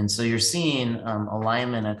 And so you're seeing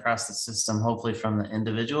alignment across the system, hopefully from the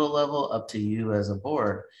individual level up to you as a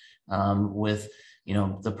board, with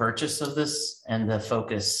the purchase of this and the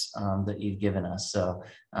focus that you've given us. So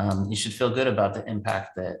you should feel good about the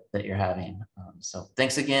impact that you're having. So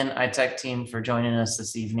thanks again, iTech team, for joining us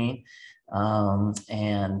this evening.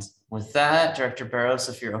 And with that, Director Barros,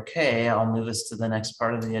 if you're okay, I'll move us to the next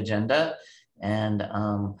part of the agenda and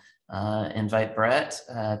invite Brett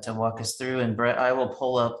to walk us through. And Brett, I will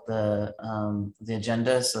pull up the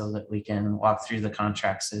agenda so that we can walk through the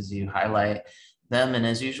contracts as you highlight them. And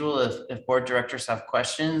as usual, if board directors have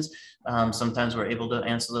questions, sometimes we're able to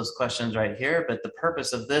answer those questions right here, but the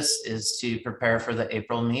purpose of this is to prepare for the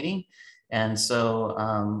April meeting. And so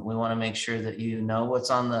we want to make sure that you know what's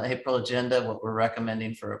on the April agenda, what we're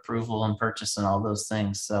recommending for approval and purchase and all those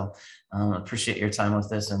things. So appreciate your time with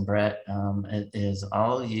this. And Brett, it is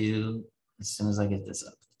all you as soon as I get this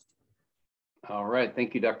up. All right,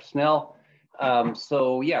 thank you, Dr. Snell.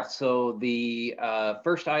 So the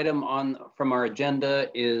first item from our agenda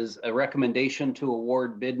is a recommendation to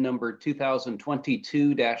award bid number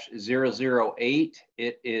 2022-008.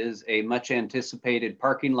 It is a much anticipated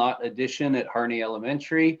parking lot addition at Harney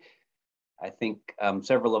Elementary. I think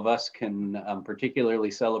several of us can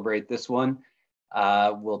particularly celebrate this one.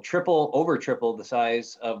 Will over triple the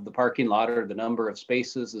size of the parking lot or the number of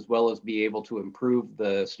spaces, as well as be able to improve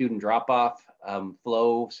the student drop-off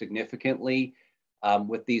flow significantly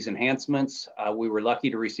with these enhancements. We were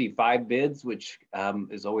lucky to receive 5 bids, which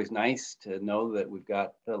is always nice to know that we've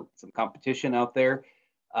got some competition out there.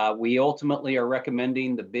 We ultimately are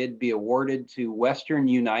recommending the bid be awarded to Western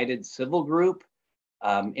United Civil Group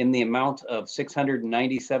in the amount of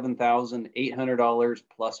 $697,800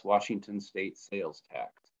 plus Washington State sales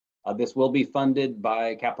tax. This will be funded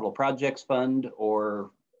by Capital Projects Fund,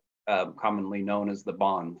 or commonly known as the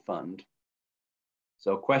bond fund.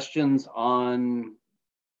 So questions on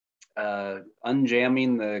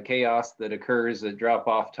unjamming the chaos that occurs at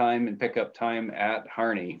drop-off time and pickup time at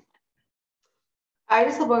Harney? I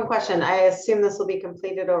just have one question. I assume this will be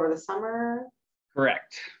completed over the summer?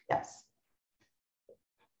 Correct. Yes.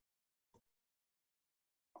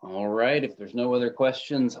 All right, if there's no other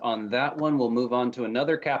questions on that one, we'll move on to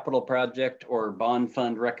another capital project or bond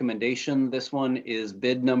fund recommendation. This one is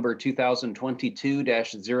bid number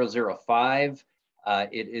 2022-005.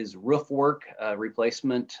 It is roof work,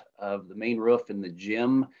 replacement of the main roof in the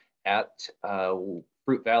gym at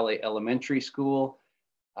Fruit Valley Elementary School.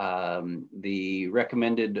 The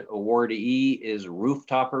recommended awardee is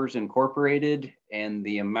Rooftoppers Incorporated, and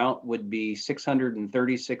the amount would be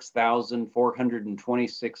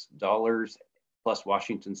 $636,426 plus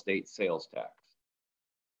Washington State sales tax.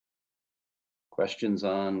 Questions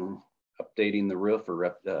on updating the roof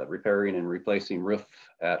or repairing and replacing roof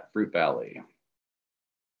at Fruit Valley?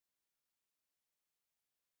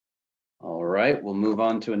 All right, we'll move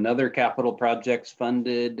on to another capital projects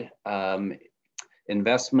funded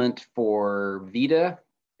investment for VITA,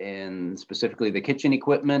 and specifically the kitchen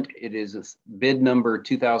equipment. It is bid number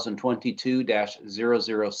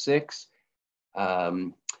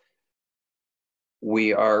 2022-006.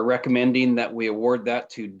 We are recommending that we award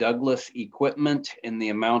that to Douglas Equipment in the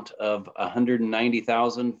amount of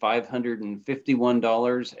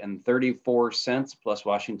 $190,551.34 plus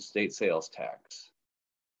Washington State sales tax.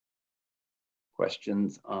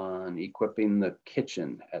 Questions on equipping the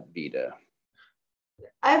kitchen at VITA?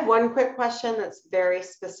 I have one quick question that's very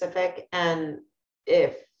specific, and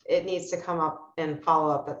if it needs to come up and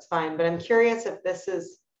follow up, that's fine. But I'm curious if this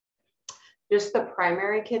is just the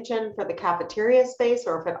primary kitchen for the cafeteria space,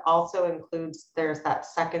 or if it also includes, there's that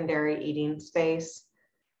secondary eating space.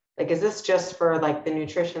 Like, is this just for like the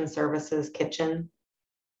nutrition services kitchen?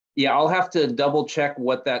 Yeah, I'll have to double check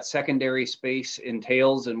what that secondary space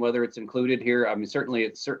entails and whether it's included here. I mean, certainly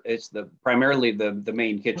it's primarily the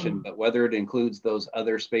main kitchen, but whether it includes those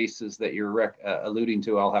other spaces that you're alluding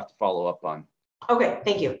to, I'll have to follow up on. Okay,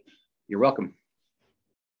 thank you. You're welcome.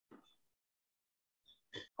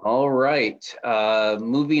 All right,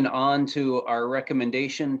 moving on to our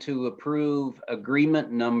recommendation to approve purchase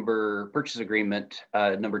agreement number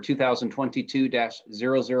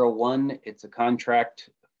 2022-001. It's a contract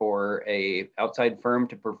for a outside firm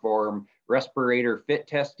to perform respirator fit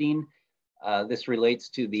testing. This relates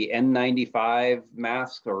to the N95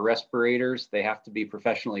 masks or respirators. They have to be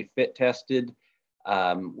professionally fit tested.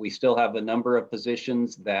 We still have a number of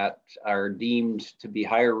positions that are deemed to be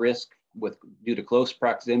higher risk due to close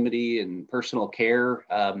proximity and personal care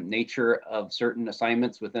nature of certain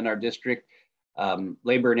assignments within our district.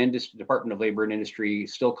 Labor and Industry, Department of Labor and Industry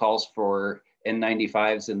still calls for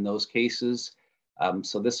N95s in those cases.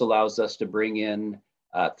 So this allows us to bring in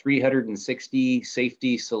 360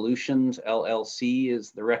 Safety Solutions, LLC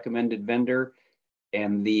is the recommended vendor.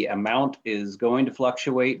 And the amount is going to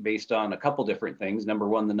fluctuate based on a couple different things. Number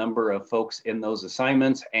one, the number of folks in those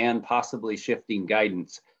assignments and possibly shifting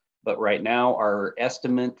guidance. But right now, our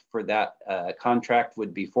estimate for that contract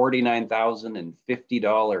would be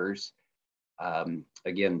 $49,050,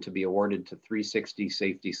 again, to be awarded to 360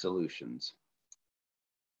 Safety Solutions.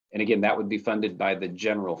 And again, that would be funded by the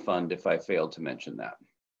general fund if I failed to mention that.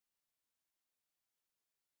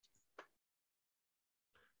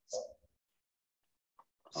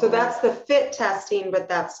 So that's the fit testing, but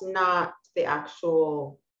that's not the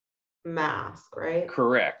actual mask, right?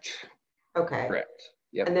 Correct. Okay. Correct.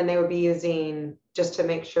 Yep. And then they would be using, just to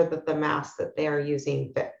make sure that the masks that they are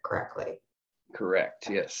using fit correctly. Correct,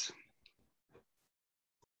 yes.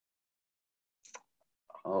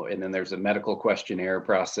 Oh, and then there's a medical questionnaire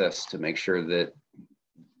process to make sure that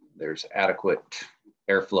there's adequate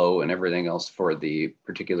airflow and everything else for the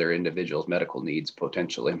particular individual's medical needs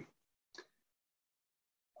potentially.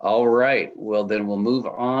 All right, well then we'll move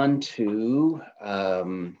on to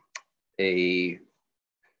a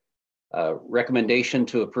recommendation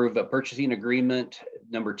to approve a purchasing agreement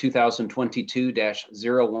number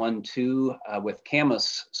 2022-012 with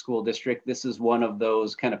Camas School District. This is one of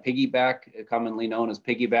those kind of piggyback, commonly known as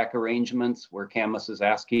piggyback arrangements, where Camas is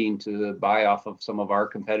asking to buy off of some of our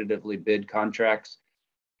competitively bid contracts.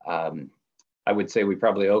 I would say we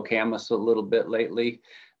probably owe Camas a little bit lately.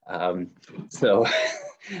 So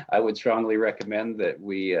I would strongly recommend that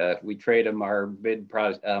we trade them our bid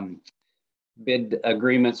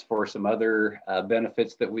agreements for some other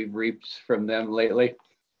benefits that we've reaped from them lately.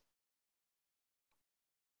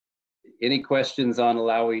 Any questions on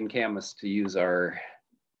allowing Camas to use our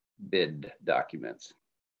bid documents?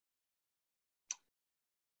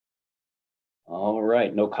 All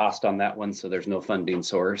right, no cost on that one, so there's no funding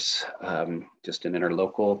source, just an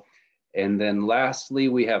interlocal. And then lastly,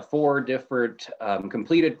 we have 4 different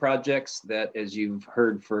completed projects that, as you've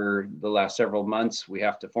heard for the last several months, we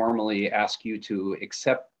have to formally ask you to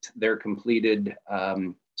accept their completed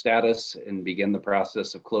status and begin the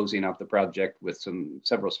process of closing out the project with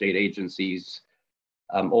several state agencies,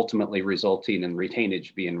 ultimately resulting in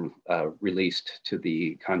retainage being released to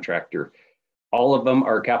the contractor. All of them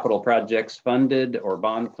are capital projects funded or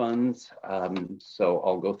bond funds. So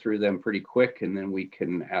I'll go through them pretty quick and then we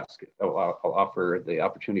can ask, I'll offer the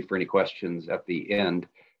opportunity for any questions at the end.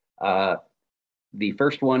 The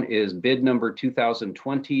first one is bid number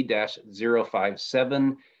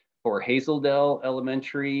 2020-057 for Hazeldale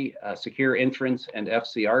Elementary, secure entrance and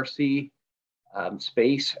FCRC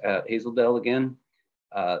space at Hazeldale again.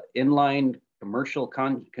 Inline commercial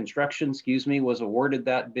construction, was awarded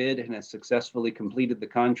that bid and has successfully completed the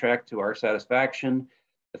contract to our satisfaction.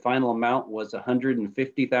 The final amount was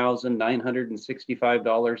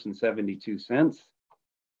 $150,965.72.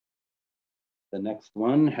 The next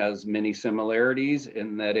one has many similarities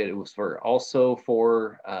in that it was also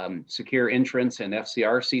for secure entrance and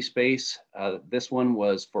FCRC space. This one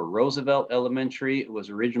was for Roosevelt Elementary. It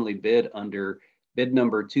was originally bid under bid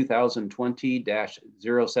number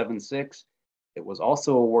 2020-076. It was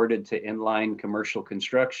also awarded to Inline Commercial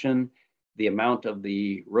Construction. The amount of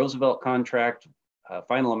the Roosevelt contract,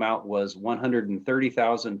 final amount was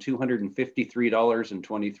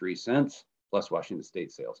 $130,253.23 plus Washington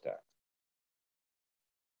State sales tax.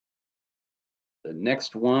 The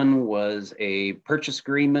next one was a purchase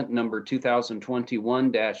agreement number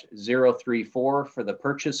 2021-034 for the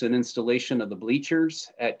purchase and installation of the bleachers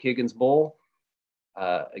at Kiggins Bowl.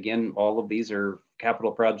 Again, all of these are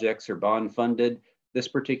capital projects or bond funded. This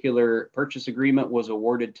particular purchase agreement was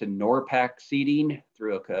awarded to Norpac Seating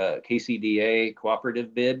through a KCDA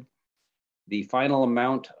cooperative bid. The final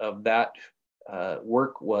amount of that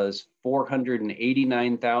work was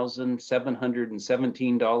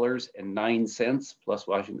 $489,717.09 plus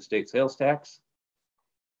Washington State sales tax.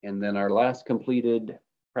 And then our last completed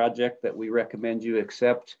project that we recommend you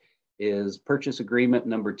accept is purchase agreement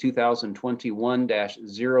number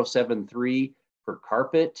 2021-073 for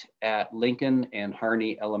carpet at Lincoln and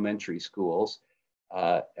Harney Elementary Schools.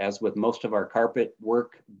 As with most of our carpet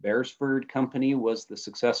work, Beresford Company was the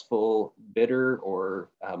successful bidder or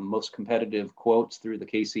most competitive quotes through the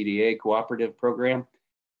KCDA cooperative program.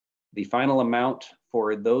 The final amount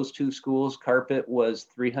for those 2 schools carpet was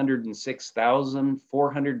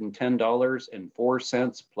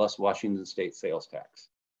 $306,410.04 plus Washington State sales tax.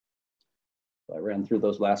 I ran through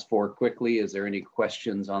those last 4 quickly. Is there any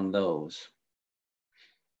questions on those?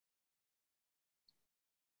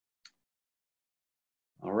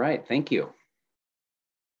 All right, thank you.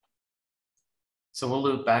 So we'll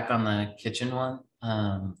loop back on the kitchen one.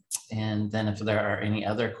 And then if there are any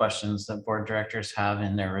other questions that board directors have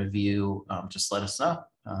in their review, just let us know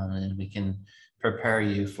and we can prepare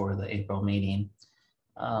you for the April meeting.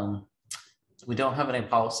 We don't have any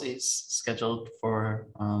policies scheduled for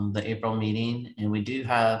the April meeting, and we do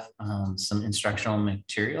have some instructional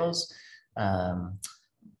materials.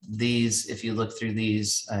 These, if you look through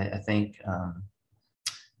these, I think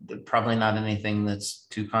probably not anything that's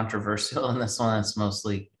too controversial in this one. It's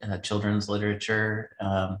mostly children's literature.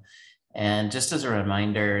 And just as a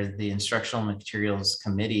reminder, the instructional materials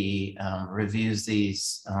committee reviews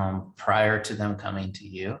these prior to them coming to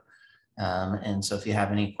you. And so if you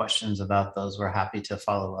have any questions about those, we're happy to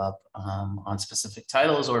follow up on specific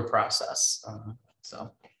titles or process.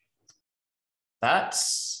 So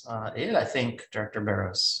that's it, I think, Director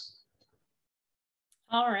Barros.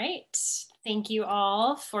 All right. Thank you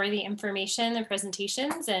all for the information, the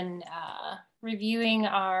presentations, and reviewing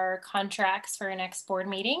our contracts for our next board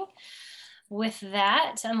meeting. With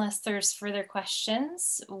that, unless there's further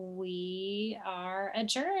questions, we are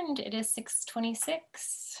adjourned. It is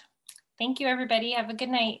 6:26. Thank you, everybody. Have a good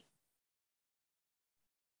night.